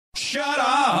Shut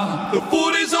up! The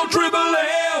footy's on Triple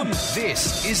M!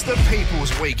 This is the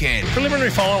People's Weekend. Preliminary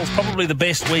finals probably the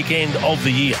best weekend of the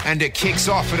year. And it kicks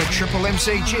off at a Triple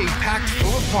MCG packed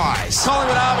full of pies.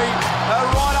 Collingwood Army are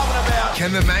right up and about.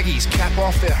 Can the Maggies cap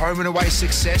off their home and away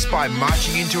success by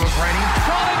marching into a granny?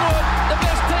 Collingwood, the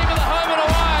best team of the home and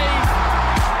away.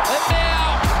 And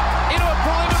now into a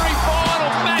preliminary final.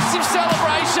 Massive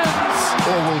celebrations.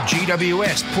 Or will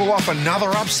GWS pull off another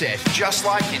upset just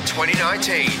like in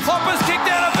 2019? Hopper's kicked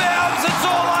out of bounds. It's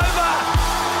all over.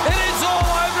 It is all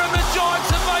over and the Giants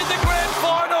have made the grand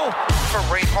final. For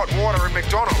Reed Hot Water and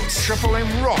McDonald's, Triple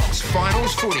M rocks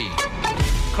finals footy.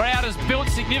 Crowd has built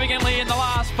significantly in the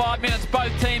last 5 minutes.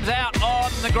 Both teams out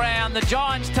on the ground. The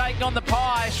Giants taking on the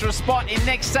Pies for a spot in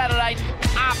next Saturday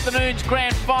afternoon's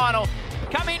grand final.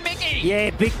 Come in, Mickey. Yeah,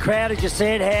 big crowd, as you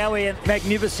said, Howie, and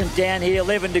magnificent down here,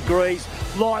 11 degrees,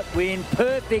 light wind,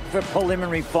 perfect for a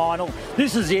preliminary final.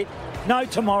 This is it. No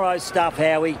tomorrow stuff,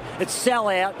 Howie. It's sell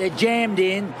out. They're jammed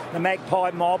in, the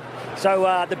Magpie mob.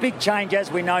 So the big change, as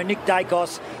we know, Nick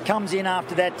Dacos comes in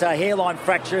after that hairline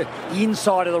fracture, the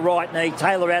inside of the right knee.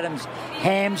 Taylor Adams,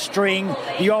 hamstring,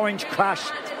 the orange crush,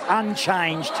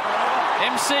 unchanged.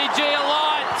 MCG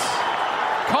alight.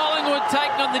 Collingwood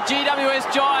taking on the GWS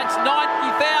Giants,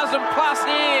 90,000 plus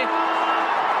here.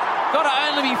 Got to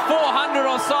only be 400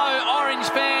 or so Orange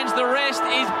fans. The rest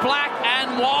is black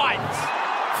and white.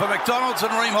 For McDonald's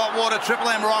and Ream Hot Water,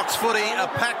 Triple M rocks footy, a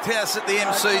packed house at the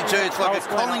MCG. It's like a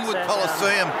Collingwood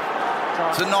Coliseum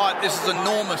tonight. This is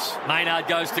enormous. Maynard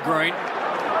goes to Green.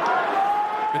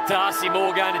 With Darcy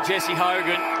Moore going to Jesse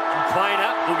Hogan. And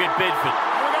Plainer will get Bedford.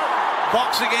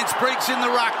 Box against Breeks in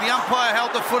the ruck. The umpire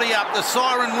held the footy up. The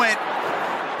siren went.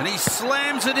 And he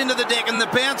slams it into the deck and the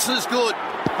bounce is good.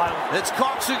 It's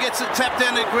Cox who gets it tapped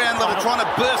down to ground level, trying to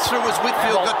burst through as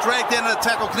Whitfield got dragged down to the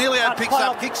tackle. Cornelio picks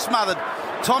up, kick smothered.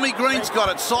 Tommy Green's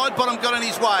got it. Side bottom got in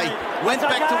his way. Went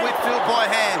back to Whitfield by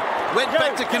hand. Went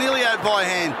back to Cornelio by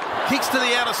hand. Kicks to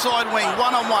the outer side wing.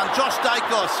 One-on-one. Josh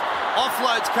Dacos.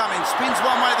 Offloads coming. Spins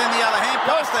one way then the other. Hand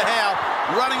pass to Howe.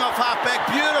 Running off half-back.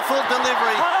 Beautiful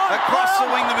delivery. Across the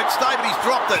wing to McStay, but he's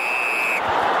dropped it.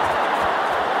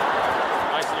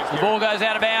 The ball goes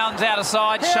out of bounds, out of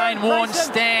side. Shane Warne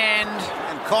stand.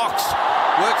 And Cox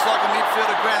works like a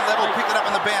midfielder ground level. Picked it up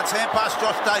in the bounce. Hand pass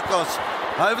Josh Dacos.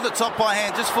 Over the top by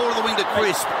hand. Just forward of the wing to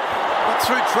Crisp. Got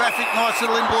through traffic. Nice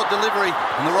little inboard delivery.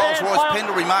 And the Rolls-Royce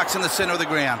Pendlebury marks in the centre of the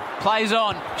ground. Plays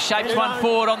on. Shapes one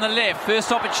forward on the left.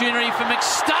 First opportunity for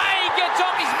McStay. Gets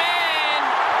off his man.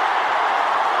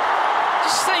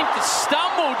 Just seemed to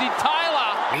stumble, did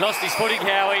Taylor. He lost his footing,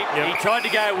 Howie. Yep. He tried to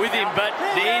go with him, but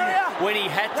then when he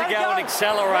had to go and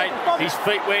accelerate, his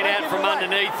feet went out from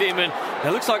underneath him, and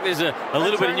it looks like there's a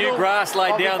little bit of new grass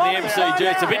laid down the MCG.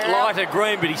 It's a bit lighter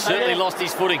green, but he certainly lost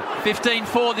his footing.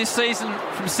 15-4 this season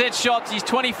from set shots. He's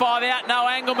 25 out, no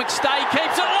angle. McStay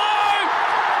keeps it low.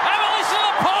 Have a listen to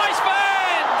the Pies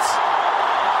fans.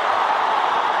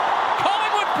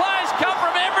 Collingwood players come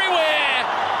from everywhere,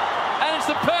 and it's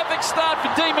the perfect start for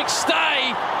D.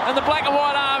 McStay and the black and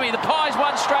white army. The Pies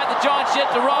won straight, the Giants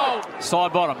yet to roll.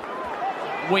 Side bottom.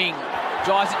 Wing.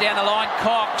 Drives it down the line.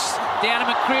 Cox. Down to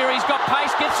McCreary. He's got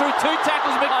pace. Gets through two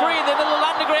tackles. McCreary. Then a little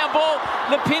underground ball.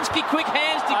 Lipinski, quick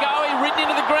hands to go. He ridden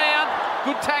into the ground.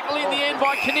 Good tackle in the end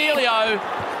by Cornelio.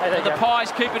 And the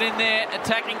Pies keep it in there,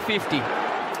 attacking 50.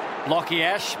 Lockie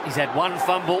Ash, he's had one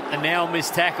fumble and now a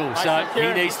missed tackle. So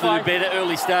he needs to do better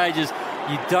early stages.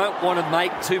 You don't want to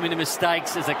make too many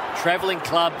mistakes as a travelling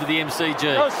club to the MCG.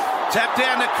 Tap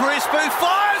down to Crisp, who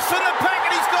fires from the pack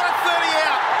and he's got it 30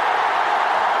 out.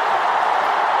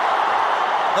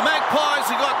 The Magpies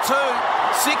have got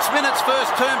 6 minutes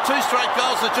first term, 2 straight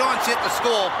goals. The Giants yet to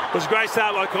score. It was a great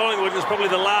start by Collingwood. It was probably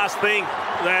the last thing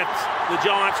that the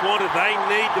Giants wanted. They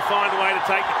need to find a way to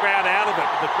take the crowd out of it.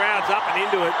 The crowd's up and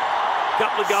into it. A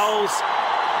couple of goals.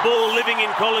 Ball living in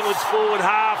Collingwood's forward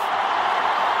half.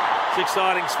 It's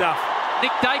exciting stuff.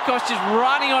 Nick Dacos just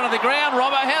running onto the ground.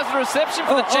 Robbo, how's the reception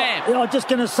for the champ? I was just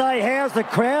going to say, how's the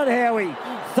crowd, Howie?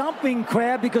 Thumping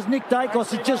crowd, because Nick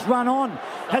Dacos has just run on.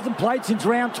 Hasn't played since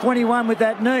round 21 with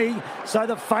that knee, so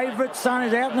the favourite son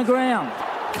is out on the ground.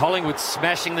 Collingwood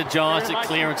smashing the Giants at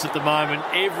clearance at the moment.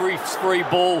 Every free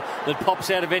ball that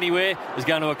pops out of anywhere is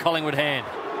going to a Collingwood hand.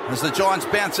 As the Giants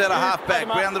bounce out of half-back,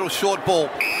 ground little short ball.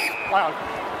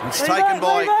 It's taken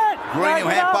by Green, who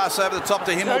hand pass over the top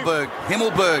to Himmelberg.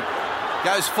 Himmelberg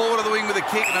goes forward of the wing with a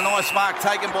kick and a nice mark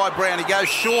taken by Brown. He goes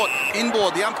short,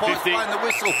 inboard. The umpire's playing the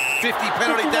whistle. 50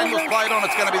 penalty. Daniels played on.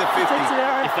 It's going to be the 50.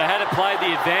 If they had played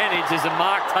the advantage, there's a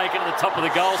mark taken at the top of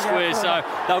the goal square, so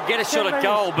they'll get a shot at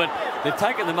goal, but They've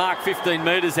taken the mark 15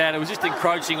 metres out. It was just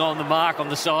encroaching on the mark on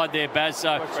the side there, Baz.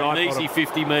 So an easy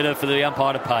 50-metre for the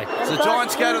umpire to pay. So the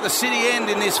Giants go to the City End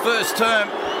in this first term.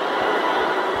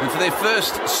 And for their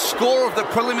first score of the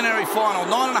preliminary final,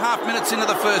 9.5 minutes into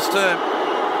the first term.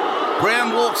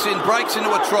 Brown walks in, breaks into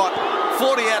a trot.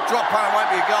 40 out, drop punt, won't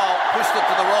be a goal. Pushed it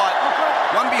to the right.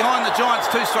 One behind the Giants,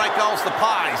 2 straight goals. The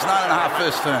Pies, 9.5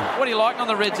 first term. What do you like on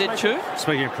the Reds, Ed Chew?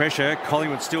 Speaking of pressure,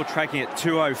 Collingwood still tracking at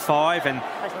 205, and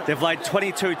they've laid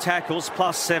 22 tackles,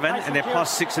 plus 7, and they're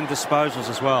plus 6 in disposals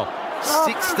as well.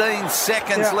 16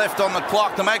 seconds left on the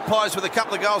clock. The Magpies with a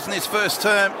couple of goals in this first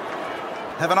term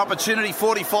have an opportunity,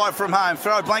 45 from home.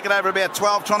 Throw a blanket over about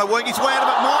 12, trying to work his way out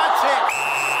of it. Mychek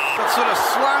got sort of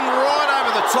slung right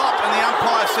over the top, and the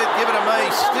umpire said, give it to me.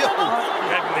 Still.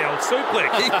 He had the old suplex.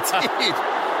 He did.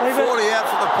 40 out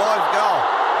for the Pies goal.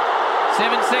 7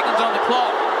 seconds on the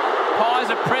clock. Pies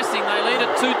are pressing. They lead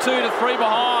at 2-2 to 3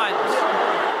 behind.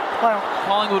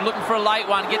 Collingwood looking for a late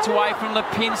one. Gets away from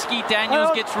Lipinski.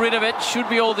 Daniels gets rid of it. Should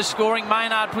be all the scoring.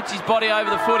 Maynard puts his body over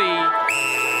the footy.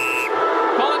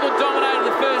 Collingwood dominated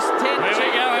the first 10. There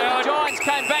we go, The Giants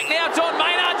came back. Now it's on.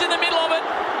 Maynard's in the middle of it.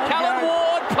 Callum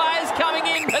Ward, players coming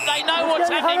in, but they know what's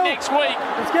happening next week.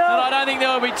 And I don't think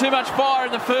there will be too much fire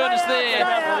in the furnace there.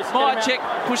 Mychek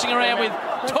pushing around with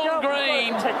Tom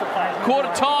Green.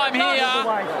 Quarter time here.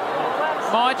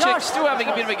 Mychek still having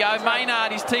a bit of a go.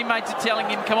 Maynard, his teammates are telling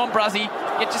him, come on, Bruzzy,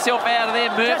 get yourself out of there.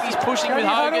 Murphy's pushing with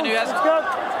Hogan, who hasn't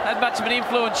had much of an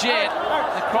influence yet.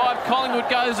 The cry of Collingwood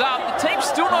goes up. The team's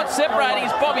still not separating.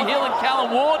 It's Bobby Hill and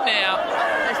Callum Ward now.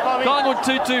 Collingwood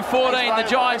 2-2-14. The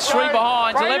Giants 3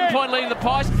 behind. 11-point lead of the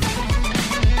Pies.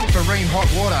 Marine Hot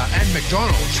Water and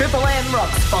McDonald's. Triple M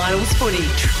rocks finals footy.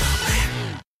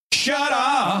 Shut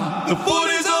up! The foot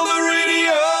is on the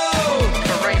radio!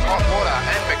 Marine Hot Water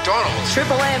and McDonald's.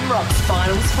 Triple M rocks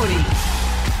finals footy.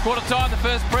 Quarter time, the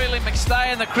first prelim. McStay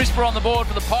and the Crisper on the board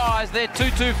for the Pies. They're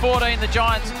 2-2-14. The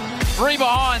Giants 3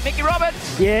 behind. Mickey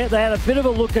Roberts. Yeah, they had a bit of a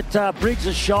look at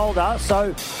Briggs' shoulder.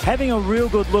 So having a real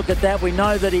good look at that, we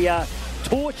know that he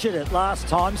tortured it last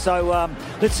time. So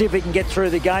let's see if he can get through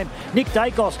the game. Nick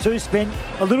Dacos too spent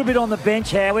a little bit on the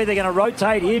bench, however. They're going to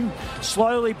rotate him,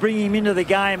 slowly bring him into the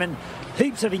game, and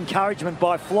heaps of encouragement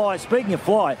by Fly. Speaking of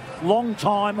Fly, long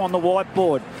time on the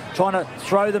whiteboard, trying to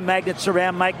throw the magnets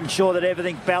around, making sure that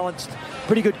everything's balanced.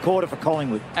 Pretty good quarter for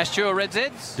Collingwood. Astua Reds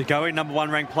Eds. To go in, number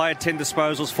 1 ranked player, 10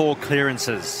 disposals, 4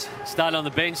 clearances. Started on the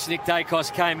bench, Nick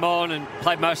Dacos came on and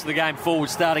played most of the game forward,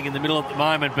 starting in the middle at the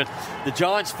moment. But the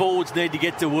Giants forwards need to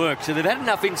get to work. So they've had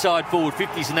enough inside forward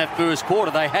 50s in that first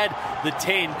quarter. They had the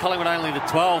 10, Collingwood only the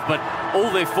 12, but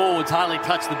all their forwards hardly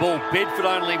touched the ball. Bedford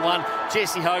only one,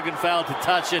 Jesse Hogan failed to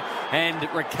touch it, and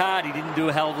Riccardi didn't do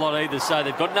a hell of a lot either. So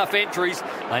they've got enough entries.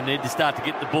 They need to start to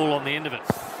get the ball on the end of it.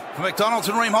 For McDonald's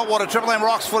and Ream Hot Water, Triple M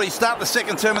Rocks footy start the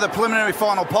second term of the preliminary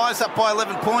final. Pies up by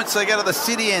 11 points. They go to the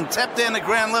City End. Tap down to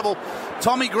ground level.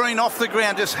 Tommy Green off the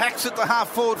ground. Just hacks it to half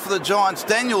forward for the Giants.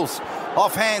 Daniels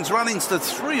off hands. Run into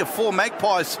 3 or 4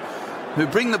 Magpies who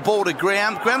bring the ball to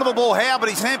ground. Ground level ball, Howe, but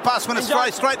his hand pass went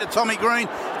astray. Straight to Tommy Green.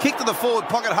 Kick to the forward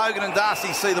pocket. Hogan and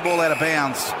Darcy see the ball out of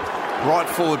bounds. Right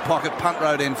forward pocket. Punt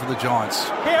road end for the Giants.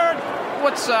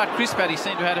 What's Chris Batty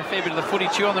seemed to have had a fair bit of the footy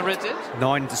chew on the Reds Eds?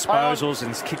 9 disposals and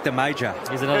he's kicked a major.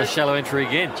 Here's another shallow entry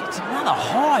again. It's another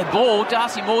high ball.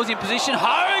 Darcy Moore's in position.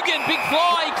 Hogan, big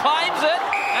fly. He claims it,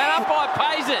 and umpire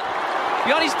pays it.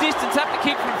 Beyond his distance, have to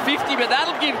kick from 50, but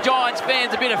that'll give Giants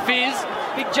fans a bit of fizz.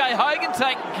 Big Jay Hogan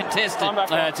taking contested.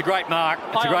 It's a great mark.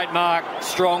 It's a great mark.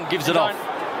 Strong, gives it off.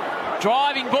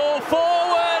 Driving ball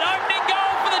forward. Opening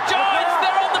goal for the Giants.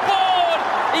 They're on the board.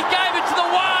 He gave it to the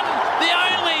one, the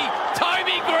only,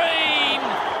 Toby Green.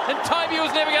 And Toby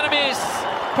was never going to miss.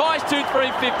 Pies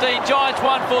 2-3-15. Giants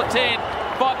 1-4-10.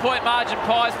 5-point margin.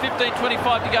 Pies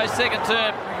 15-25 to go second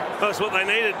term. That's what they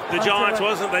needed, the Giants,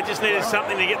 wasn't it? They just needed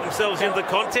something to get themselves into the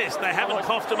contest. They haven't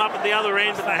coughed them up at the other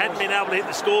end, but they hadn't been able to hit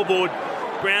the scoreboard.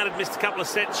 Brown had missed a couple of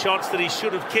set shots that he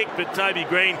should have kicked, but Toby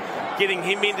Green getting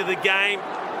him into the game.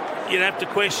 You'd have to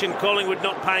question Collingwood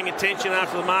not paying attention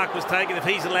after the mark was taken if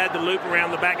he's allowed to loop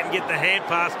around the back and get the hand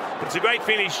pass. But it's a great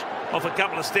finish off a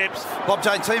couple of steps. Bob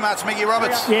Jane teammates, Mickey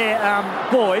Roberts. Yeah,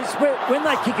 boys, when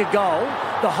they kick a goal,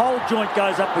 the whole joint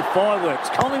goes up with fireworks.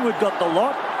 Collingwood got the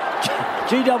lot.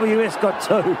 GWS got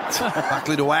 2.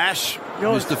 Buckley to Ash,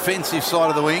 who's defensive side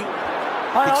of the wing.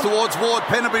 Kicks towards Ward.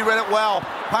 Penderby read it well.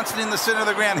 Punts it in the centre of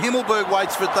the ground. Himmelberg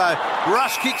waits for it though.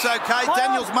 Rush kicks okay.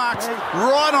 Daniels marks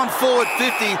right on forward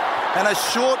 50. And a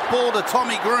short ball to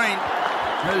Tommy Green,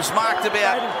 who's marked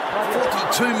about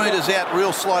 42 metres out.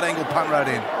 Real slight angle punt road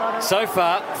in. So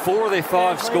far, 4 of their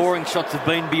 5 scoring shots have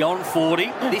been beyond 40.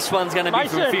 This one's going to be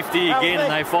from 50 again,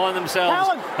 and they find themselves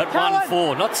at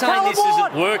 1-4. Not saying this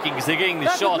isn't working because they're getting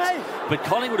the shots, but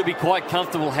Collingwood would be quite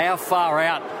comfortable how far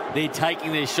out they're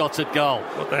taking their shots at goal.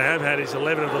 What they have had is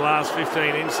 11 of the last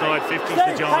 15 inside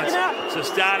 50s, the Giants. So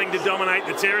starting to dominate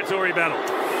the territory battle.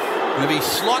 And if he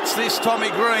slots this, Tommy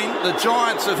Green, the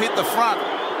Giants have hit the front.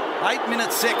 8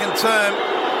 minutes second term.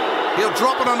 He'll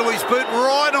drop it onto his boot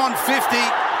right on 50.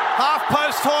 Half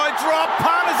post high drop.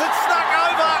 Punters it snuck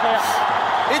over.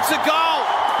 It's a goal.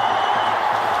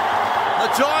 The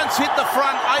Giants hit the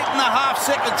front. 8.5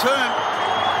 second term.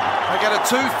 They get a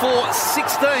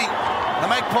 2-4-16. The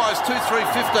Magpies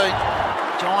 2-3-15.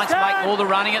 Giants make all the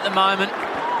running at the moment.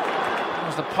 It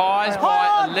was the Pies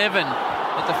by 11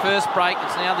 at the first break.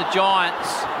 It's now the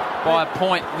Giants by a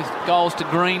point with goals to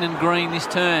Green and Green this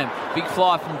term. Big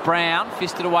fly from Brown,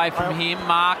 fisted away from him.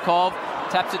 Markov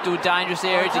taps it to a dangerous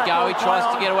area to go. He tries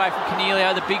to get away from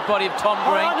Cornelio. The big body of Tom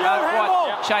Green can't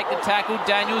quite shake the tackle.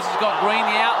 Daniels has got Green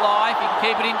the outlier. If he can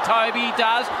keep it in, Toby, he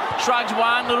does. Shrugs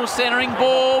one, little centering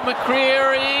ball.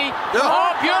 McCreary.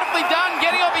 Oh, beautifully done,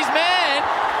 getting off his man.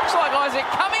 Looks like Isaac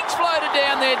Cummings floated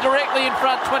down there directly in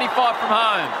front, 25 from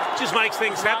home. Just makes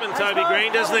things happen, Toby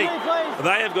Green, doesn't he?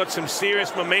 They have got some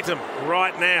serious momentum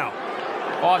right now.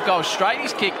 5 goals straight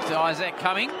he's kicked, Isaac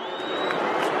Cumming,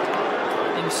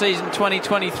 in season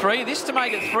 2023. This to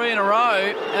make it 3 in a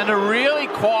row, and to really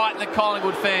quieten the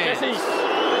Collingwood fans.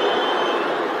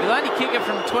 He'll only kick it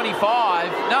from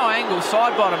 25. No angle,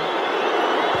 side bottom.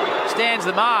 Stands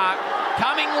the mark.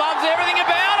 Cumming loves everything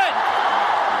about it.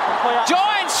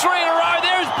 Giants 3 in a row.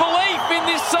 There is belief in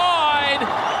this side.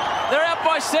 They're out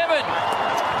by 7.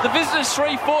 The visitors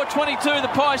 3-4-22. The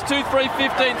Pies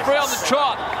 2-3-15. 3 on the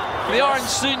trot. The Orange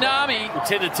Tsunami.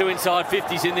 10-2 inside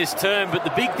 50s in this term, but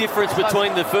the big difference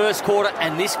between the first quarter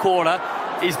and this quarter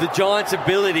is the Giants'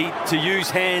 ability to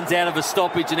use hands out of a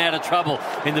stoppage and out of trouble.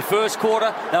 In the first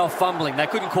quarter, they were fumbling. They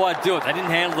couldn't quite do it. They didn't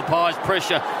handle the Pies'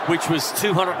 pressure, which was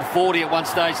 240 at one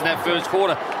stage in that first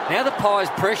quarter. Now the Pies'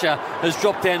 pressure has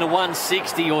dropped down to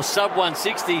 160 or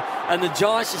sub-160, and the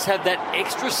Giants just have that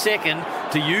extra second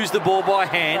to use the ball by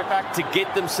hand to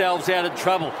get themselves out of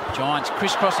trouble. Giants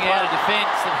crisscrossing out of defence.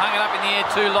 They've hung it up in the air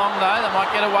too long, though. They might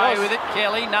get away with it.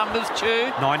 Kelly, numbers, Chew.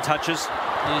 9 touches.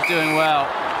 He's doing well.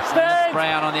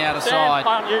 Brown on the outer side.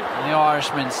 And the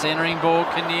Irishman centering ball.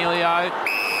 Cornelio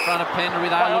in front of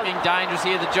Penderby. They're looking dangerous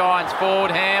here. The Giants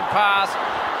forward hand pass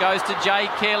goes to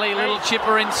Jay Kelly. Little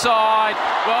chipper inside.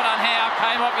 Well done, Howe.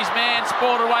 Came off his man.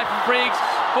 Sported away from Briggs.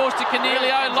 Forced to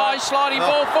Cornelio. Light sliding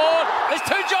ball forward. There's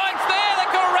 2 Giants there. They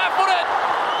could have raffled it.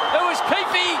 It was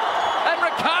Keefe and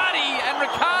Riccardi. And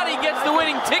Riccardi gets the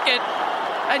winning ticket.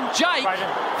 And Jake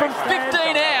from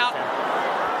 15 out.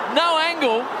 No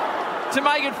angle to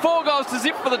make it 4 goals to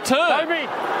zip for the term.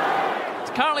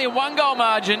 It's currently a 1-goal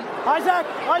margin. Isaac.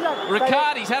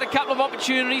 Riccardi's had a couple of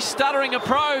opportunities. Stuttering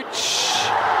approach.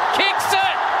 Kicks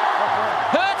it.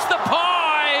 Hurts the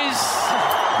Pies.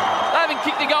 They haven't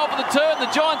kicked a goal for the turn.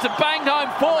 The Giants have banged home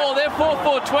 4. They're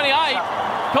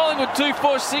 4-4-28. Collingwood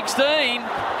 2-4-16.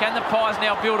 Can the Pies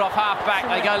now build off half back?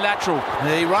 They go lateral.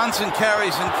 He runs and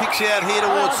carries and kicks out here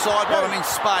towards side bottom in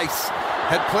space.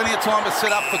 Had plenty of time to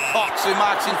set up for Cox, who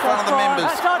marks in front of the members.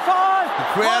 The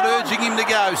crowd urging him to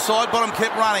go. Side bottom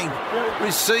kept running.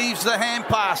 Receives the hand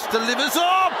pass. Delivers.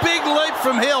 Oh, big leap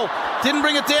from Hill. Didn't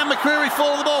bring it down. McCreary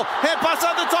fall of the ball. Hand pass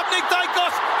over the top. Nick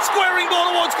Dacos. Squaring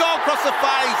ball towards goal across the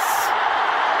face.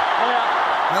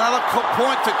 Another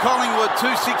point to Collingwood.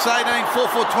 2-6-18.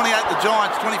 4-4-28. The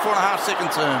Giants. 24.5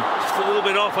 second term. Just a little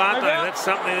bit off, aren't they? That's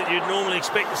something that you'd normally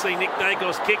expect to see Nick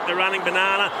Dacos kick the running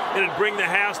banana. It'd bring the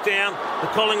house down. The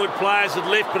Collingwood players had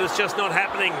left, but it's just not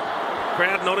happening.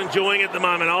 Crowd not enjoying it at the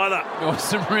moment either. There was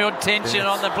some real tension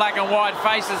on the black and white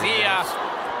faces here.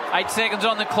 8 seconds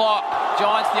on the clock.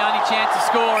 Giants the only chance of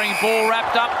scoring. Ball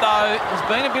wrapped up though. There's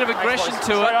been a bit of aggression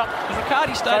to it. Has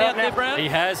Riccardi stayed out there, Brown? He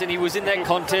has, and he was in that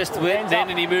contest then,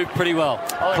 and he moved pretty well.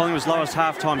 Collingwood's lowest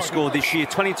half-time score this year.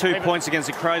 22 points against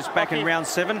the Crows back in round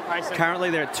 7. Currently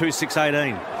they're at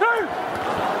 2-6-18.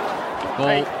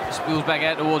 Ball spills back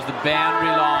out towards the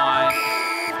boundary line.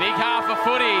 Big half of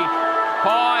footy.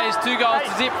 Pies 2 goals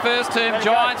to zip first term.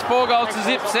 Giants 4 goals to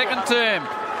zip second term.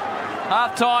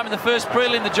 Half time in the first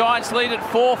prelim, the Giants lead at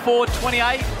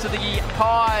 4-4-28 to the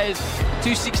Pies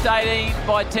 2-6-18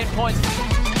 by 10 points.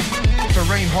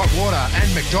 Marine Hot Water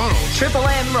and McDonald's. Triple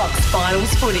M rocks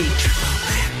finals footy.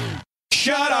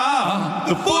 Shut up!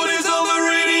 The footy's on the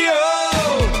radio!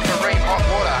 Marine Hot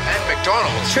Water and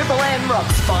McDonald's. Triple M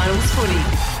rocks finals footy.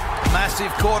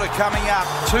 Massive quarter coming up.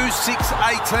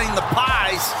 2-6-18. The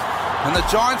Pies And the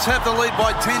Giants have the lead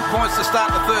by 10 points to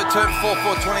start the third term,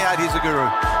 4-4-28. Here's a Guru.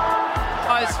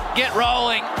 Guys, get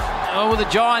rolling. Will the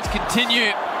Giants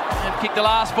continue? They've kicked the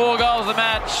last 4 goals of the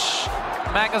match.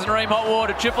 Maccas and Ream hot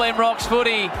water. Triple M rocks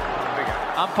footy.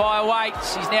 Umpire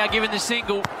waits. He's now given the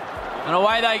single. And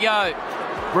away they go.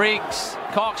 Briggs.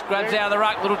 Cox grabs out of the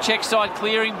ruck. Little check side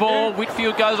clearing ball.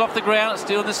 Whitfield goes off the ground. It's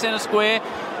still in the centre square.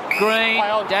 Green.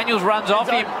 Daniels runs off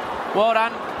him. Well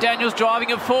done. Daniels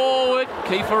driving it forward.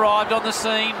 Keefe arrived on the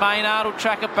scene. Maynard will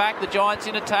track it back. The Giants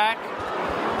in attack.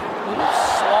 Little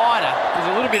slider. It was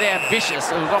a little bit ambitious.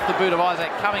 It was off the boot of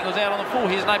Isaac Cumming. Was out on the full.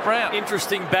 Here's Nate Brown.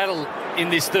 Interesting battle in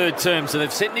this third term. So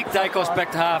they've sent Nick Dacos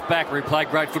back to half-back where he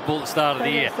played great football at the start of the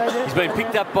year. He's been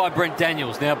picked up by Brent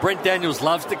Daniels. Now, Brent Daniels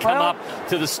loves to come up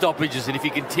to the stoppages, and if he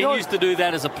continues to do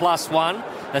that as a +1,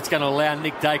 that's going to allow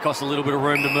Nick Dacos a little bit of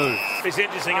room to move. It's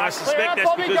interesting. I suspect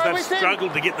that's because they've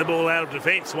struggled to get the ball out of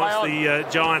defence once the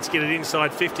Giants get it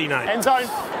inside 50, Nate. End zone.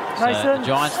 So the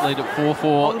Giants lead at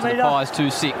 4-4 to the Pies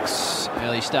 2-6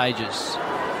 early stages.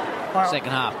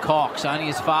 Second half, Cox only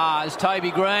as far as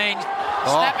Toby Green.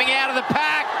 Snapping out of the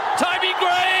pack. Toby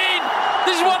Green!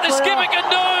 This is what the skipper can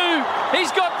do.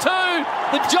 He's got 2.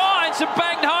 The Giants have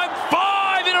banged home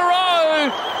 5 in a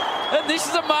row. And this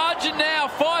is a margin now,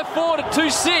 5-4 to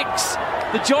 2-6.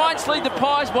 The Giants lead the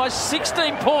Pies by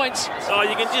 16 points. Oh,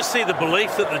 you can just see the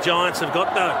belief that the Giants have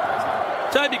got, though.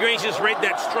 Toby Green's just read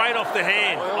that straight off the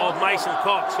hand of Mason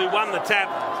Cox, who won the tap.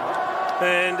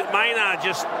 And Maynard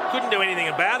just couldn't do anything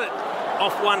about it.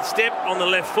 Off one step on the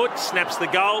left foot, snaps the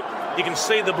goal. You can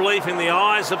see the belief in the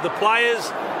eyes of the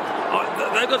players.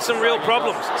 They've got some real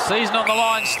problems. Season on the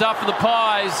line stuff for the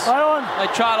Pies. They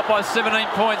trail it by 17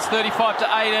 points, 35 to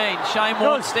 18. Shane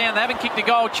Warne's down. They haven't kicked a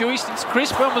goal, Chewy, since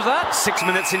Chris. When was that? 6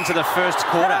 minutes into the first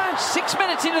quarter. 6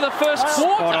 minutes into the first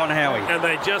quarter. Spot on, Howie. And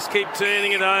they just keep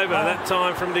turning it over, that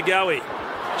time from DeGoey.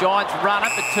 Giants run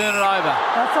it, but turn it over.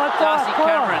 Darcy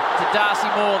Cameron to Darcy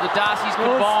Moore. The Darcys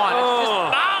combine. It's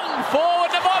just bung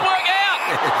forward. It might work out.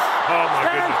 Oh,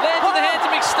 my goodness. Lands in the hands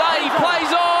of McStay. He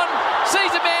plays on.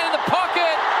 Sees a man in the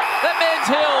pocket. That man's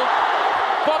Hill.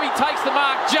 Bobby takes the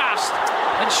mark just.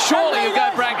 And surely he'll go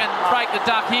back and break the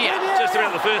duck here. Just about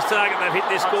the first target they've hit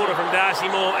this quarter from Darcy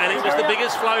Moore. And it was the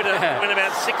biggest floater. Went about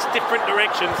 6 different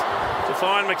directions to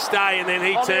find McStay. And then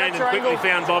he turned and quickly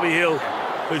found Bobby Hill,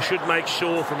 who should make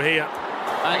sure from here.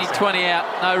 Only 20 out,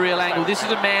 no real angle. This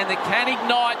is a man that can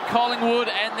ignite Collingwood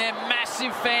and their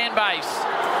massive fan base.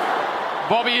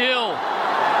 Bobby Hill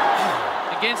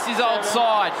against his old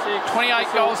side. 28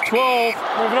 goals, 12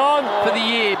 for the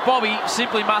year. Bobby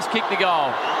simply must kick the goal.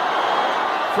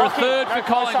 For a third for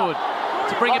Collingwood.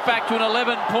 To bring it back to an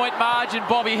 11-point margin,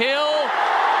 Bobby Hill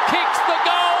kicks the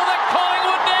goal that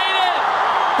Collingwood needed.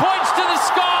 Points to the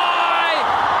sky.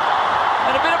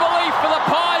 And a bit of belief for the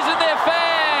Pies and their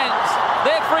fans.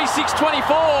 They're 3-6-24.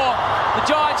 The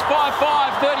Giants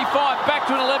 5-5, 35. Back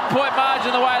to an 11-point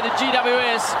margin the way of the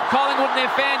GWS. Collingwood and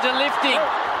their fans are lifting.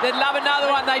 They'd love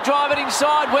another one. They drive it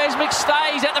inside. Where's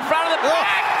McStay? He's at the front of the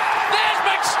pack. There's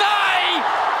McStay.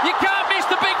 You can't miss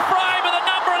the big frame of the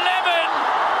number 11.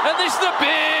 And this is the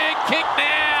big kick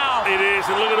now. It is.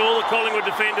 And look at all the Collingwood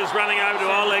defenders running over to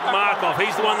Oleg Markov.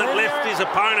 He's the one that left his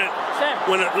opponent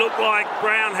when it looked like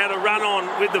Brown had a run on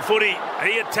with the footy.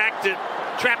 He attacked it,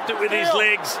 trapped it with his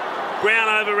legs. Brown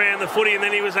overran the footy, and then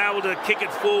he was able to kick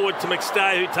it forward to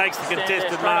McStay, who takes the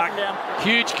contested mark.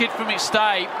 Huge kick from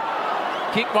McStay.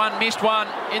 Kick one, missed one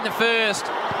in the first.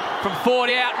 From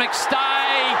 40 out,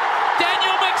 McStay.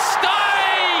 Daniel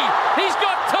McStay! He's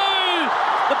got 2.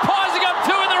 The Pies have got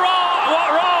 2 in the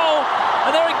roll.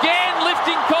 And they're again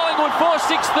lifting Collingwood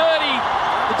 4-6-30.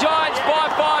 The Giants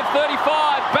 5-5,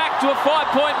 35. Back to a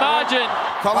 5-point margin.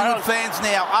 Collingwood fans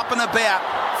now up and about.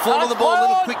 Full of the ball,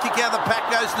 little quick kick out of the pack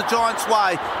goes the Giants'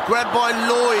 way. Grabbed by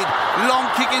Lloyd. Long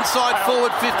kick inside forward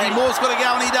 50. Moore's got to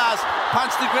go and he does. Punch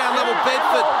to ground level,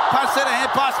 Bedford. Punch out a hand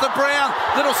pass to Brown.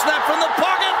 Little snap from the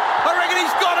pocket. I reckon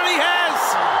he's got it, he has.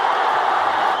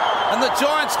 And the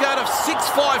Giants go to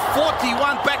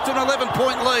 6-5-41, back to an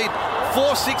 11-point lead.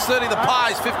 4-6-30, the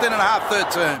Pies, 15 and a half, third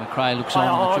term. McRae looks on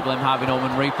the Triple M Harvey Norman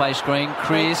replay screen.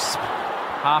 Crisp.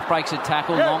 Half breaks a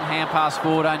tackle, long hand pass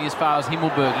forward only as far as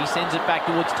Himmelberg. He sends it back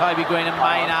towards Toby Green and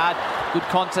Maynard. Good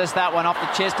contest that one, off the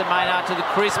chest of Maynard to the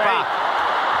crisper.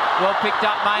 Well picked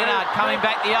up Maynard, coming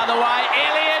back the other way.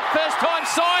 Elliott, first time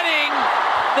sighting.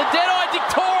 The dead-eyed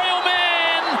dictatorial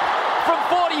man from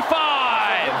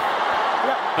 45.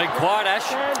 Been quiet, Ash.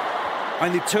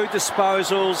 Only 2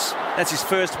 disposals. That's his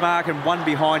first mark and 1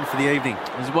 behind for the evening.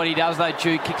 This is what he does though,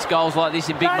 Chew. Kicks goals like this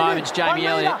in big moments. Jamie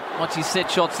Elliott. What's his set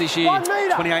shots this year?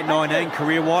 28-19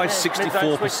 career-wise,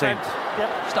 64%.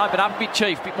 Just open up a bit,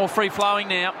 Chief. A bit more free-flowing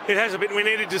now. It has a bit. We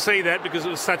needed to see that because it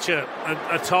was such a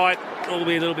tight,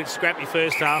 albeit a little bit scrappy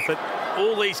first half. But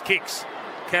all these kicks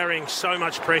carrying so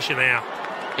much pressure now.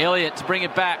 Elliott to bring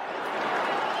it back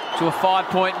to a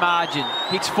 5-point margin.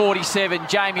 Hits 47.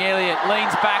 Jamie Elliott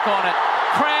leans back on it.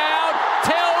 Crowd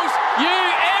tells you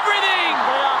everything.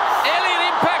 Elliott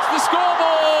impacts the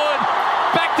scoreboard.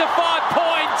 Back to 5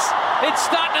 points. It's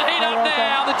starting to heat up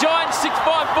now. The Giants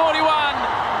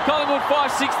 6-5-41. Collingwood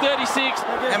 5-6-36.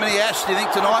 How many Ash do you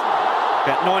think tonight?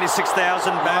 About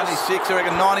 96,000. 96, I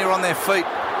reckon 90 are on their feet.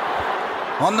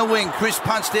 On the wing, Chris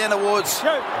punched down towards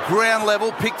ground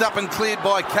level, picked up and cleared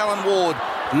by Callan Ward.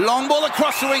 Long ball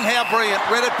across the wing, how brilliant.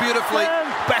 Read it beautifully,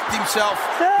 backed himself,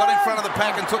 got in front of the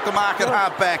pack and took the mark at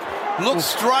half back. Looked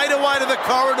straight away to the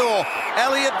corridor.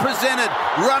 Elliott presented,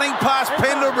 running past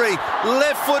Pendlebury.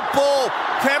 Left foot ball,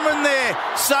 Cameron there.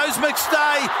 So's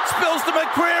McStay, spills to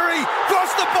McCreary.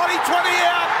 Cross the body, 20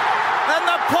 out. And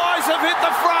the Pies have hit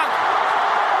the front.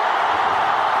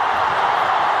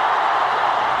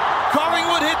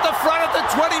 Collingwood hit the front at the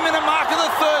 20-minute mark of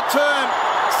the third term.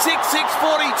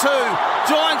 6-6-42.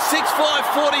 Giants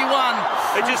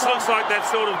 6-5-41. It just looks like that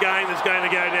sort of game that's going to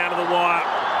go down to the wire.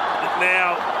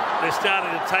 Now they're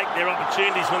starting to take their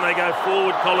opportunities when they go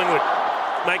forward. Collingwood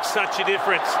makes such a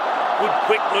difference. Good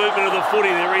quick movement of the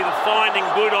footy. They're either finding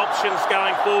good options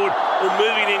going forward or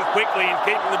moving in quickly and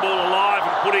keeping the ball alive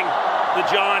and putting the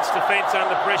Giants' defence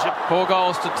under pressure. 4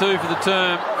 goals to 2 for the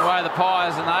term away the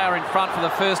Pies, and they are in front for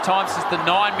the first time since the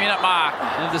 9-minute mark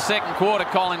of the second quarter.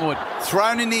 Collingwood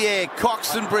thrown in the air,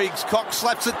 Cox and Briggs. Cox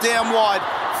slaps it down wide,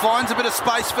 finds a bit of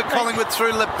space for Collingwood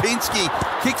through Lipinski,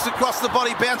 kicks across the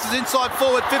body, bounces inside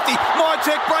forward 50.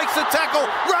 Mychek breaks the tackle,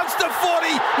 runs to 40,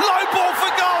 low ball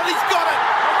for goal, and he's got it.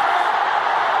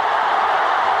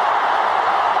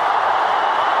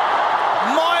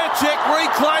 Mychek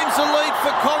reclaims the lead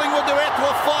for Collingwood. They're out to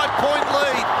a 5-point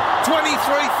lead. 23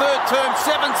 third term,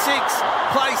 7-6,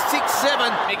 plays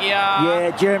 6-7.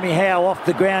 Yeah, Jeremy Howe off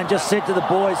the ground just said to the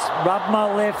boys, rub my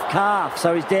left calf.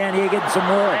 So he's down here getting some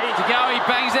work. To go, he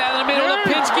bangs out in the middle.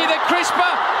 Lipinski, the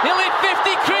crisper. He'll hit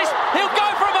 50. Crisp. He'll go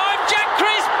from home. Jack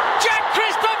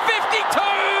Crisp for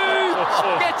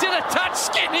 52. Gets it a touch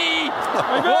skinny.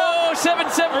 Oh,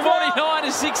 7-7-49 to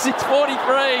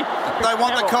 6-6-43. They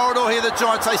want the corridor here, the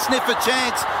Giants. They sniff a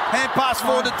chance. Hand pass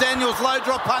forward to Daniels. Low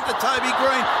drop punt to Toby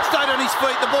Green. Stayed on his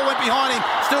feet. The ball went behind him.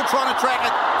 Still trying to track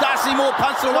it. Darcy Moore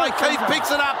punts it away. Keith picks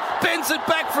it up. Bends it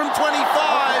back from 25.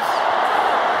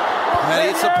 And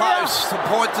it's a post. A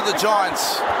point to the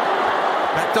Giants.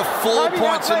 Back to 4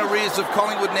 points in arrears of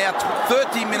Collingwood now.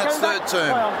 30 minutes third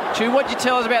term. Chew, what did you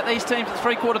tell us about these teams at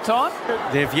three-quarter time?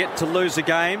 They've yet to lose a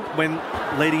game when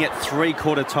leading at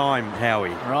three-quarter time,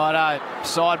 Howie. Righto,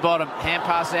 side bottom, hand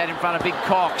pass out in front of Big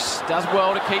Cox. Does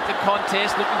well to keep the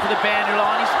contest, looking for the boundary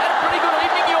line. He's had a pretty good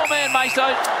evening, your man,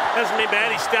 Maso. Hasn't been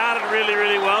bad. He started really,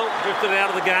 really well. Drifted out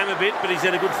of the game a bit, but he's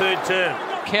had a good third term.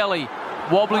 Kelly,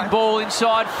 wobbling ball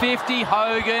inside 50.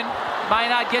 Hogan.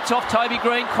 Maynard gets off Toby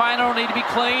Green. Craner will need to be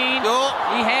clean.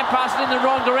 He hand passed it in the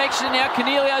wrong direction. Now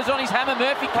Cornelio's on his hammer.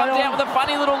 Murphy comes out with a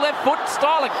funny little left foot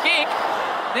style of kick.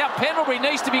 Now Pendlebury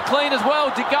needs to be clean as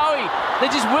well. DeGoey, they're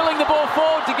just willing the ball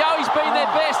forward. DeGoey's been their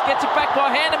best. Gets it back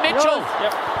by hand to Mitchell.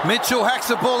 Mitchell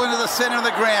hacks the ball into the centre of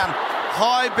the ground.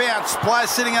 High bounce. Player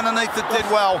sitting underneath it did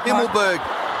well. Himmelberg.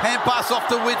 Hand pass off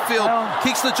to Whitfield.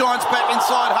 Kicks the Giants back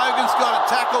inside. Hogan's got a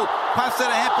tackle. Punts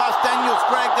down a hand pass. Daniels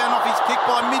dragged down off his kick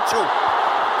by Mitchell.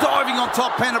 Diving on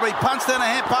top Pendlebury. Punts down a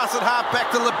hand pass at half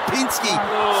back to Lipinski.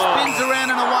 Spins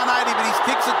around in a 180, but his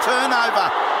kick's a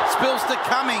turnover. Spills to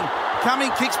Cumming.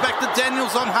 Cumming kicks back to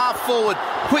Daniels on half forward.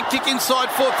 Quick kick inside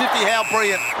 450. How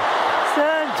brilliant.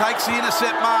 Takes the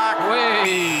intercept mark.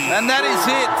 And that is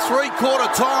it. Three-quarter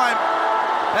time.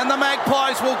 And the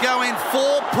Magpies will go in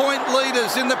 4-point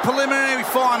leaders in the preliminary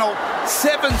final.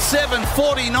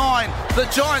 7-7-49. The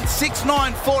Giants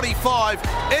 6-9-45.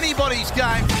 Anybody's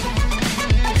game.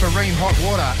 Marine Hot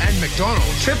Water and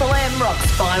McDonald's. Triple M rocks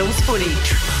finals footy.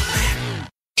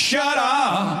 Shut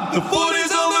up! The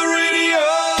footy's on the radio!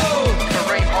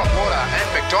 Marine Hot Water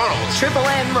and McDonald's. Triple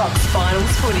M rocks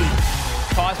finals footy.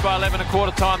 Pies by 11 at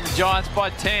quarter time. The Giants by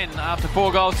 10 after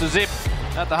 4 goals to zip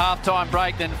at the half-time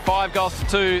break. Then 5 goals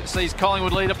to 2 sees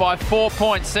Collingwood leader by 4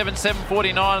 points.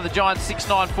 7-7-49 of the Giants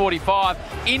 6-9-45.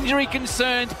 Injury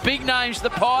concerns, big names to the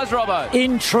Pies, Robbo.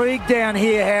 Intrigue down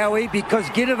here, Howie, because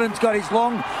Ginnivan's got his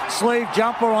long sleeve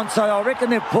jumper on, so I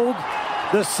reckon they've pulled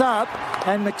the sub.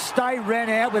 and McStay ran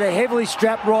out with a heavily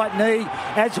strapped right knee,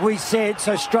 as we said,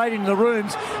 so straight into the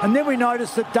rooms. And then we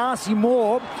noticed that Darcy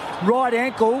Moore, right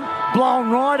ankle,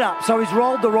 blown right up, so he's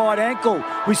rolled the right ankle.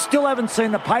 We still haven't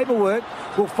seen the paperwork.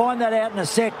 We'll find that out in a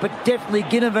sec, but definitely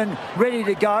Ginnivan ready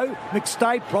to go.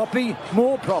 McStay proppy,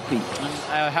 Moore proppy.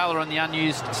 O'Halloran on the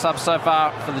unused sub so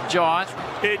far for the Giants.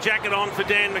 Yeah, jacket on for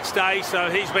Dan McStay, so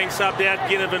he's been subbed out.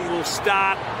 Ginnivan will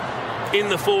start in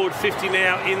the forward 50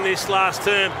 now in this last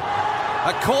term.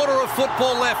 A quarter of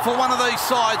football left for one of these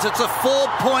sides. It's a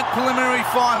 4-point preliminary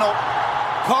final.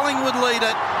 Collingwood lead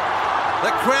it.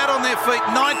 The crowd on their feet,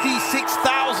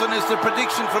 96,000 is the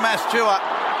prediction from Ash Stewart.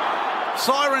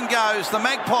 Siren goes. The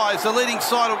Magpies, the leading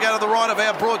side, will go to the right of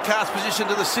our broadcast position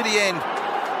to the city end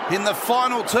in the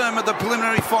final term of the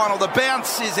preliminary final. The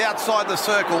bounce is outside the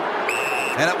circle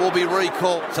and it will be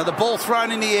recalled. So the ball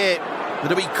thrown in the air.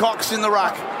 It'll be Cox in the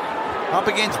ruck up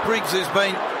against Briggs, who's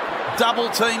been double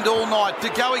teamed all night.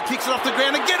 DeGoey kicks it off the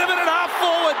ground and get him in at half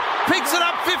forward. Picks it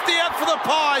up 50 out for the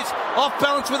Pies. Off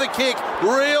balance with a kick.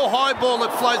 Real high ball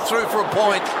that floats through for a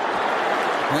point.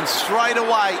 And straight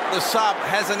away, the sub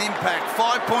has an impact.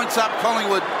 5 points up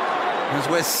Collingwood as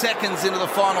we're seconds into the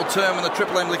final term in the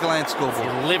Triple M Liquorland scoreboard.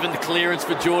 11th clearance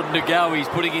for Jordan DeGoey. He's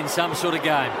putting in some sort of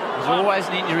game. There's always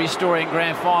an injury story in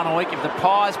grand final week. If the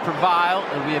Pies prevail,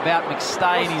 it'll be about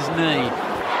McStay and his knee.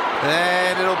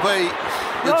 And it'll be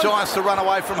the Giants to run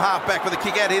away from half-back with a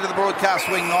kick out here to the broadcast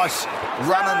wing. Nice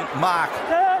running mark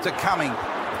to Cumming.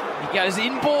 He goes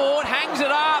inboard, hangs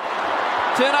it up.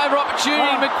 Turnover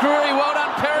opportunity, McCreary. Well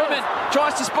done, Perryman.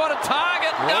 Tries to spot a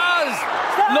target. Does.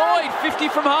 Lloyd,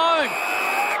 50 from home.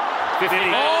 50.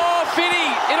 Oh, 50.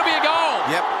 It'll be a goal.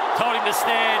 Yep. Told him to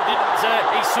stand.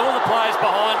 He saw the players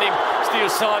behind him.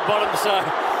 Steal side bottom.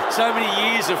 So many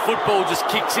years of football just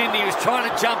kicks in. He was trying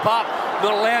to jump up,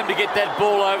 not allow him to get that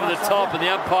ball over the top, and the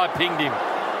umpire pinged him.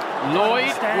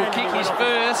 Lloyd will kick his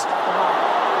first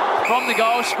from the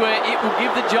goal square. It will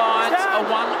give the Giants a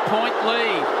 1-point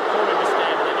lead.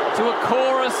 To a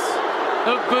chorus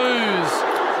of boos.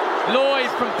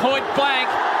 Lloyd from point blank.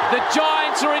 The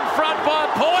Giants are in front by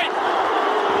a point.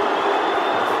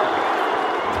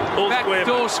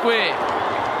 Backdoor square.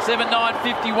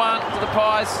 7-9-51 to the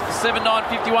Pies.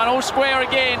 7-9-51. All square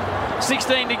again.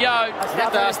 16 to go. You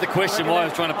have to ask the question why he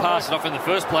was trying to pass it off in the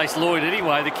first place, Lloyd,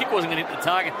 anyway. The kick wasn't going to hit the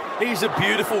target. He's a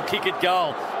beautiful kick at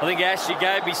goal. I think Ash, you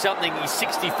gave me something. He's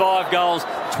 65 goals,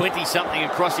 20-something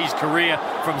across his career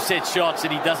from set shots,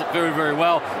 and he does it very, very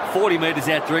well. 40 metres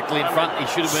out directly in front. He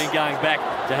should have been going back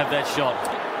to have that shot.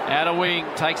 Out of wing,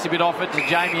 takes a bit off it to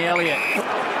Jamie Elliott.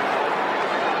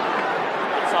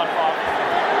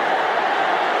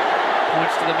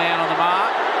 Points to the man on the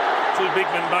mark. Two big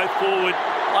men both forward,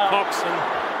 Cox and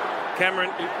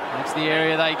Cameron. That's the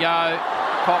area they go.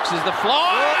 Cox is the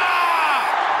flyer.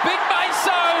 Big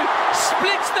Meso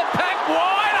splits the pack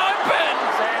wide open.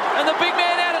 And the big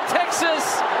man out of Texas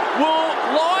will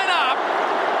line up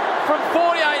from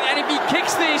 48. And if he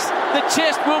kicks this, the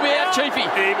chest will be out, Chiefy.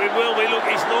 It will be. Look,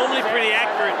 he's normally pretty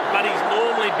accurate, but he's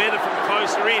normally better from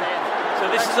closer in. So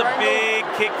this is a big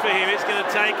kick for him. It's going to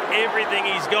take everything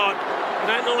he's got. You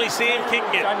don't normally see him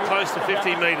kicking it close to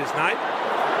 15 metres, Nate.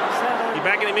 You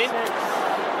backing him in?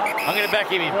 I'm going to back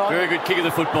him in. Very good kick of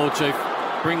the football, Chief.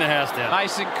 Bring the house down.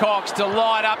 Mason Cox to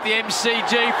light up the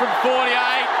MCG from 48.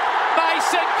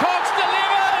 Mason Cox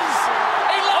delivers.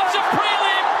 He loves a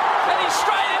prelim. And he's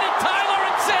straight into Taylor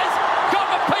and says, got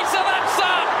a piece of that,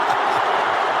 son.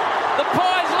 The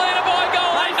Pies lead it by a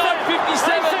goal,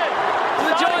 8-9-57. To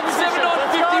the Giants,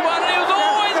 7-9-51. And he was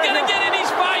always going to get in his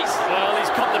face. Well,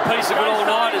 he's copped a piece of it all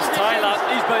night as Taylor.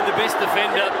 He's been the best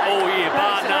defender all year,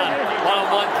 bar none.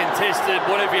 One-on-one contested,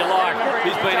 whatever you like.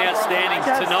 He's been outstanding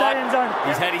tonight.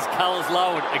 He's had his colours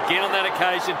lowered again on that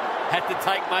occasion. Had to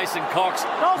take Mason Cox.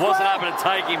 Wasn't able to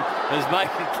take him as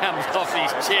Mason comes off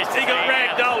his chest. He got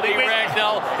ragdolled. He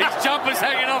ragdolled. His jumper's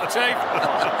hanging off, Chief.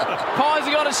 Pies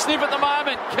have got a sniff at the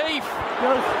moment. Keefe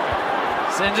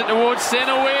sends it towards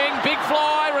centre wing. Big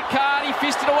fly. Riccardi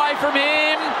fisted away from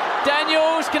him.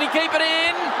 Daniels, can he keep it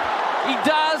in? He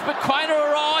does, but Quaynor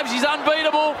arrives. He's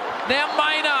unbeatable. Now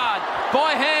Maynard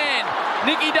by hand.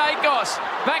 Nicky Dacos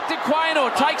back to Quaynor.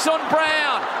 Takes on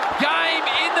Brown. Game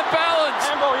in the balance.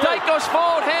 Dacos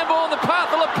forward. Handball on the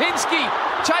path of Lipinski.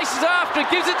 Chases after.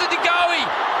 Gives it to DeGoey.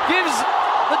 Gives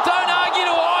the don't argue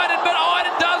to Iden, but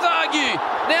Iden does argue.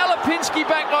 Now Lipinski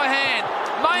back by hand.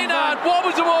 Maynard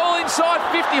wobbles the ball inside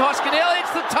 50. Hoskinelli,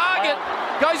 it's the target.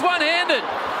 Goes one-handed.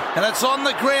 And it's on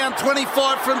the ground, 25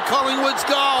 from Collingwood's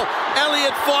goal.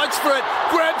 Elliott fights for it,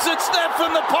 grabs it, snapped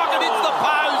from the pocket, hits the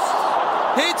post.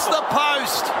 Hits the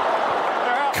post.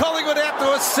 Collingwood out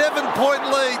to a 7-point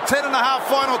lead. 10.5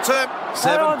 final term.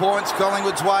 7 points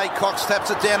Collingwood's way. Cox taps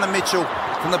it down to Mitchell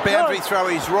from the boundary throw.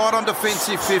 He's right on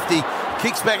defensive 50.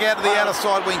 Kicks back out to the outer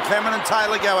side wing. Cameron and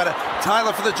Taylor go at it.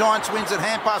 Taylor for the Giants wins it.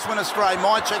 Hand pass went astray.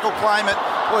 Mycheck will claim it.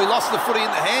 Oh, he lost the footy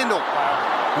in the handle.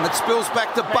 And it spills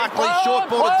back to Buckley. Short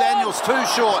ball to Daniels. Too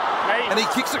short. And he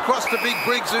kicks across to Big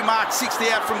Briggs, who marks 60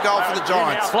 out from goal for the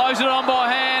Giants. Flows it on by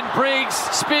hand. Briggs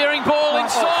spearing ball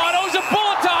inside. Oh, it was a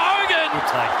bullet to Hogan.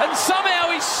 And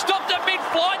somehow he stopped at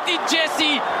mid-flight, did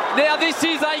Jesse. Now this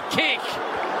is a kick.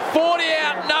 40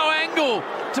 out, no angle.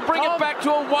 To bring it back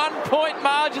to a 1-point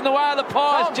margin the way of the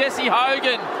Pies. Jesse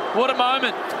Hogan. What a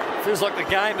moment. Feels like the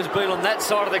game has been on that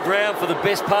side of the ground for the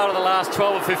best part of the last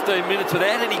 12 or 15 minutes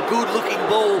without any good-looking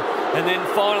ball. And then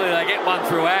finally they get one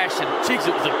through Ash, and jigs,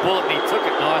 it was a bullet, and he took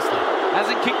it nicely.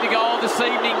 Hasn't kicked a goal this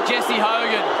evening, Jesse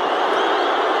Hogan.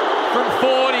 From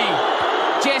 40,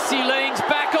 Jesse leans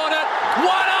back on it.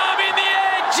 One arm in the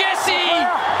air, Jesse!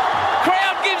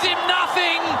 Crowd gives him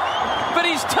nothing, but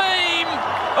his team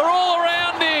are all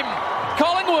around him.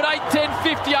 Collingwood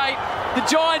 8-10-58. The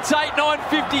Giants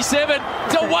 8-9-57.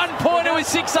 It's a 1-pointer with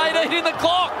 6:18 in the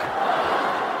clock.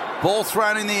 Ball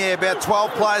thrown in the air, about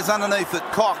 12 players underneath it.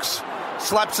 Cox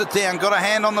slaps it down, got a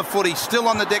hand on the footy, still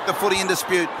on the deck, the footy in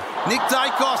dispute. Nick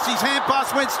Dacos, his hand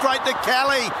pass went straight to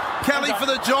Kelly. Kelly for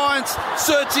the Giants,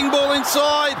 searching ball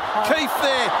inside. Keefe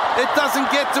there, it doesn't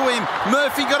get to him.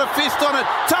 Murphy got a fist on it.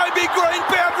 Toby Green,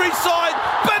 boundary side.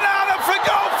 Banana for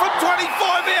goal from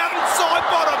 25 out inside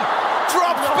bottom.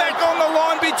 Drops back on the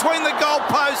line between the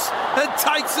goalposts and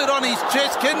takes it on his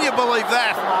chest. Can you believe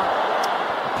that?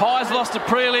 Pies lost a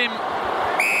prelim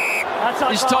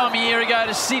this time a year ago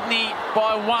to Sydney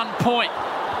by 1 point.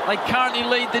 They currently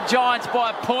lead the Giants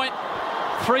by a point.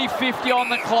 3:50 on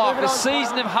the clock. A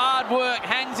season of hard work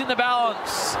hangs in the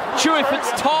balance. Chew, if it's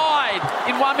tied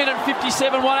in 1 minute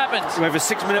 57, what happens? We have a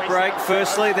 6-minute break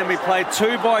firstly, then we play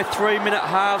 2 by 3 minute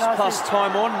halves plus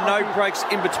time on. No breaks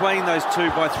in between those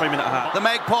 2 by 3 minute halves. The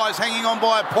Magpies hanging on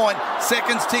by a point.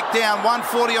 Seconds tick down.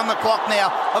 1:40 on the clock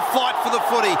now. A fight for the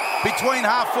footy between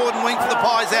half forward and wing for the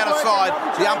Pies out of side.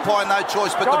 The umpire no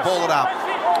choice but to ball it up.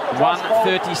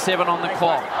 1:37 on the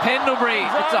clock. Pendlebury,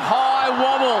 it's a high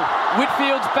wobble.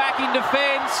 Whitfield's back in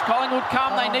defence. Collingwood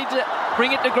come, they need to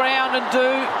bring it to ground and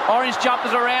do. Orange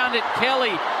jumpers around it.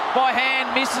 Kelly by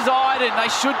hand misses Iden. They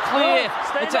should clear.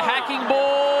 It's a hacking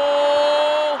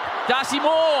ball. Darcy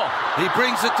Moore. He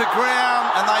brings it to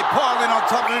ground and they pile in on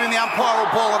top of him and the umpire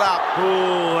will ball it up.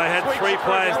 Oh, they had 3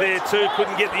 players there too.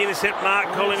 Couldn't get the intercept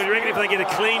mark. Collingwood, you reckon if they get a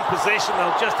clean possession,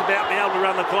 they'll just about be able to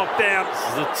run the clock down. This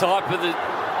is the type of the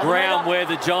ground where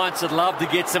the Giants would love to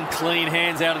get some clean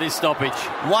hands out of this stoppage.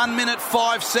 1 minute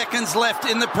 5 seconds left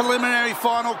in the preliminary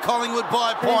final. Collingwood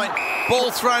by a point.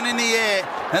 Ball thrown in the air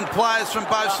and players from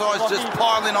both sides just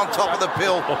pile in on top of the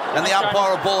pill and the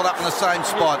umpire will ball it up in the same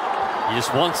spot. You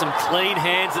just want some clean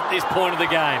hands at this point of the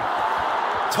game.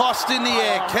 Tossed in the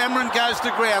air. Cameron goes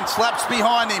to ground, slaps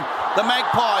behind him. The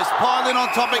Magpies pile in on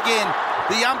top again.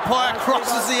 The umpire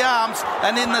crosses the arms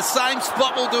and in the same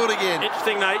spot will do it again.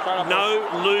 Interesting, Nate. No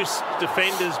loose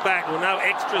defenders back or no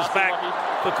extras back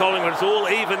for Collingwood. It's all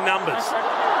even numbers.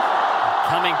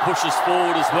 Cumming pushes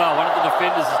forward as well. One of the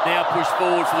defenders is now pushed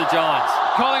forward for the Giants.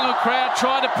 Collingwood crowd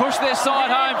trying to push their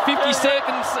side home. 50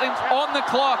 seconds on the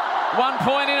clock. 1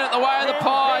 point in it the way of the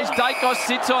Pies. Dacos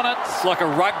sits on it. It's like a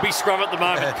rugby scrum at the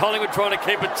moment. Collingwood trying to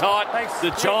keep it tight.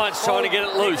 The Giants trying to get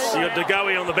it loose. You got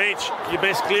DeGoey on the bench. Your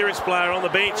best clearance player on the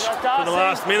bench for the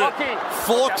last minute.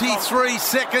 43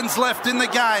 seconds left in the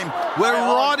game. We're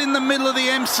right in the middle of the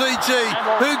MCG.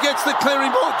 Who gets the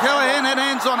clearing ball? Callaghan had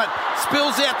hands on it.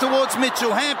 Spills out towards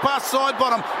Mitchell. Hand pass side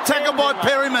bottom. Tackled by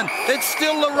Perryman. It's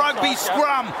still the rugby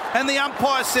scrum. And the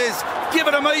umpire says, give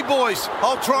it to me, boys.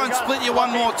 I'll try and split you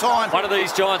one more time. One of these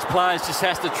Giants players just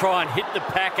has to try and hit the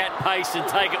pack at pace and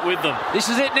take it with them. This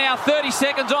is it now. 30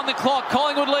 seconds on the clock.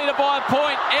 Collingwood leader by a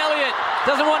point. Elliott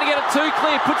doesn't want to get it too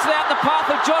clear. Puts it out in the path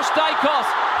of Josh Dacos.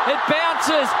 It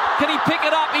bounces. Can he pick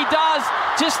it up? He does.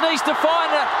 Just needs to find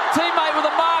a teammate with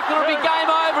a mark. It'll be game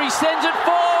over. He sends it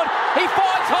forward. He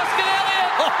finds Hoskin Elliott.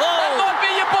 That might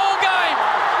be your ball game.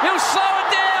 He'll slow it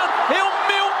down. He'll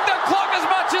milk the clock as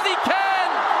much as he can.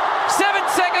 7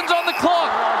 seconds on the clock.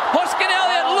 Hoskin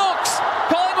Elliott looks.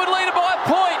 Collingwood leader by a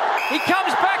point. He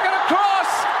comes back and across.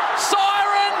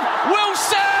 Siren will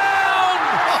sound.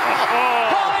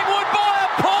 Collingwood by a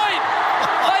point.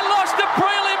 They lost the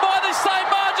prelim by the same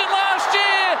margin last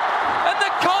year. And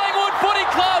the Collingwood Footy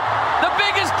Club, the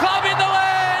biggest club in the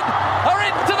land, are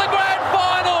into the grand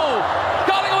final.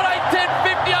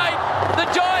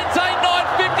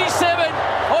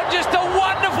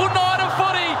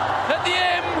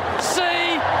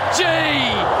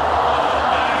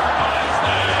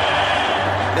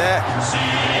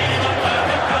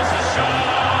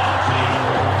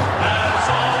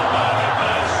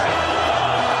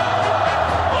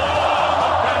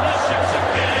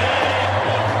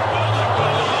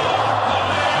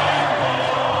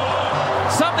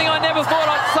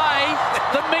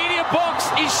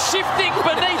 shifting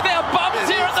beneath our bums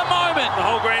here at the moment. The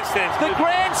whole grandstand's The good.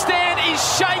 grandstand is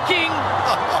shaking.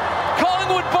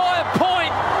 Collingwood by a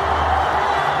point.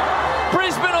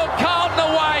 Brisbane or Carlton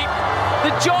away.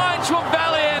 The Giants were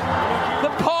valiant.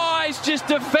 The Pies just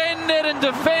defended and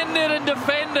defended and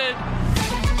defended.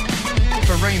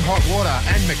 For Ream Hot Water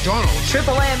and McDonald's.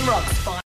 Triple M rocks